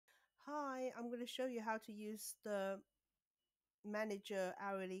Today I'm going to show you how to use the manager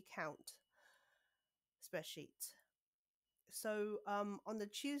hourly count spreadsheet. So on the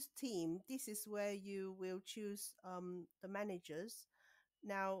choose team, this is where you will choose the managers.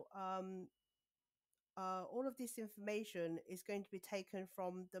 Now all of this information is going to be taken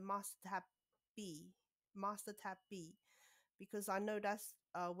from the master tab B, because I know that's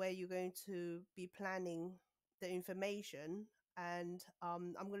where you're going to be planning the information, and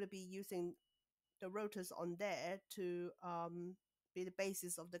I'm going to be using the rotas on there to be the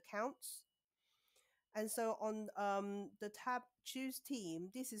basis of the counts. And so on the tab choose team,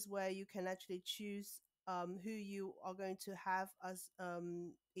 this is where you can actually choose who you are going to have as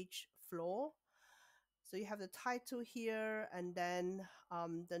each floor. So you have the title here, and then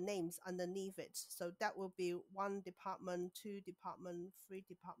the names underneath it. So that will be 1 department, 2 department, 3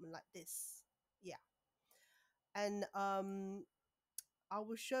 department, like this. Yeah. And I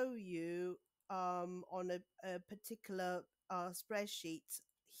will show you on a particular spreadsheet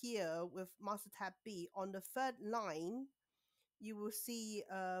here with Master Tab B. On the third line, you will see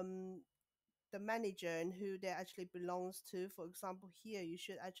the manager and who they actually belongs to. For example, here you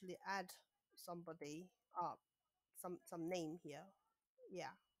should actually add somebody up, some name here.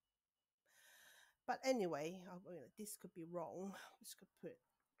 Yeah. But anyway, this could be wrong. Just could put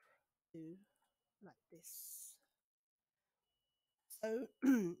to like this. So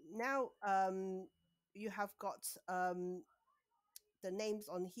now you have got the names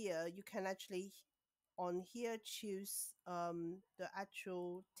on here. You can actually on here choose the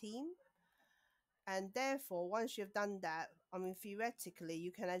actual team, and therefore once you've done that, I mean, theoretically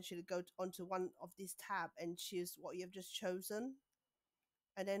you can actually go onto one of these tab and choose what you've just chosen,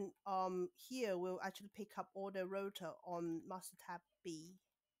 and then here we'll actually pick up all the rota on master tab B.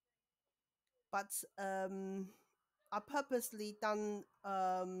 But I purposely done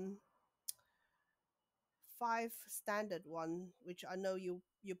 5 standard one, which I know you'll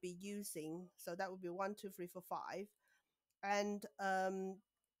be using. So that would be 1, 2, 3, 4, 5. And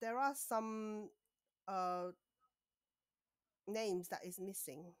there are some names that is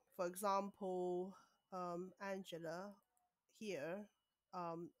missing. For example, Angela here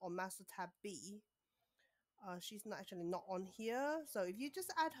on master tab B. She's not actually not on here. So if you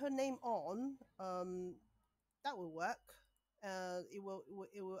just add her name on, that will work. It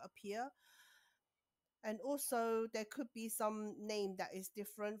will appear. And also there could be some name that is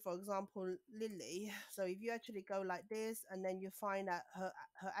different, for example Lily. So if you actually go like this and then you find that her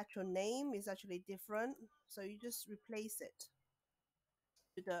actual name is actually different, so you just replace it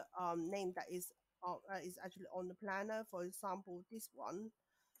with the name that is actually on the planner. For example, this one,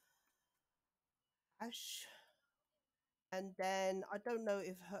 Ash. And then I don't know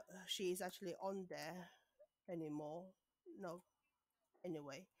if she is actually on there anymore. No.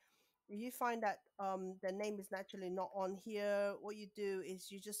 Anyway, if you find that the name is actually not on here, what you do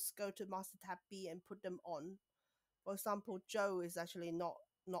is you just go to master tab B and put them on. For example, Joe is actually not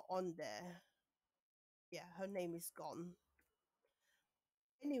on there. Yeah, her name is gone.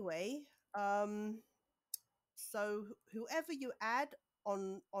 Anyway, so whoever you add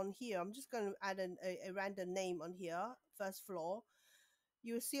on here, I'm just going to add a random name on here. First floor,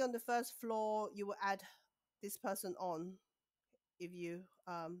 you will see on the first floor you will add this person on. If you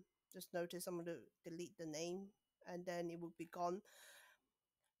just notice, I'm going to delete the name and then it will be gone.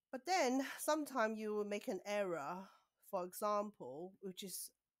 But then sometimes you will make an error, for example, which is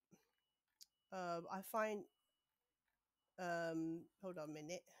I find hold on a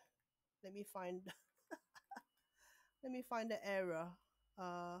minute, let me find let me find the error.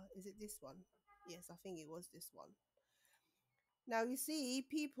 Is it this one? Yes, I think it was this one. Now you see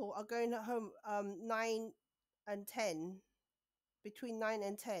people are going home 9 and 10, between 9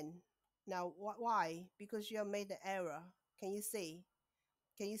 and 10. Now why? Because you have made the error. Can you see?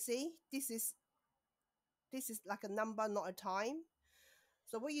 Can you see? This is like a number, not a time.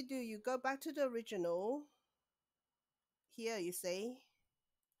 So what you do, you go back to the original. Here you see.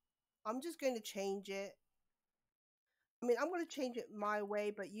 I'm just going to change it. I mean, I'm going to change it my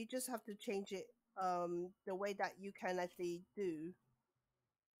way, but you just have to change it the way that you can actually do.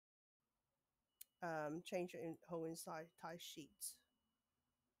 Change it in whole inside tie sheet.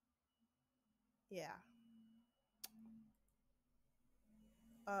 Yeah.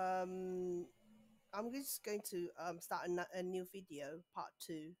 Um, I'm just going to start a new video, part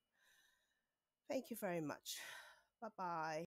 2. Thank you very much. Bye bye.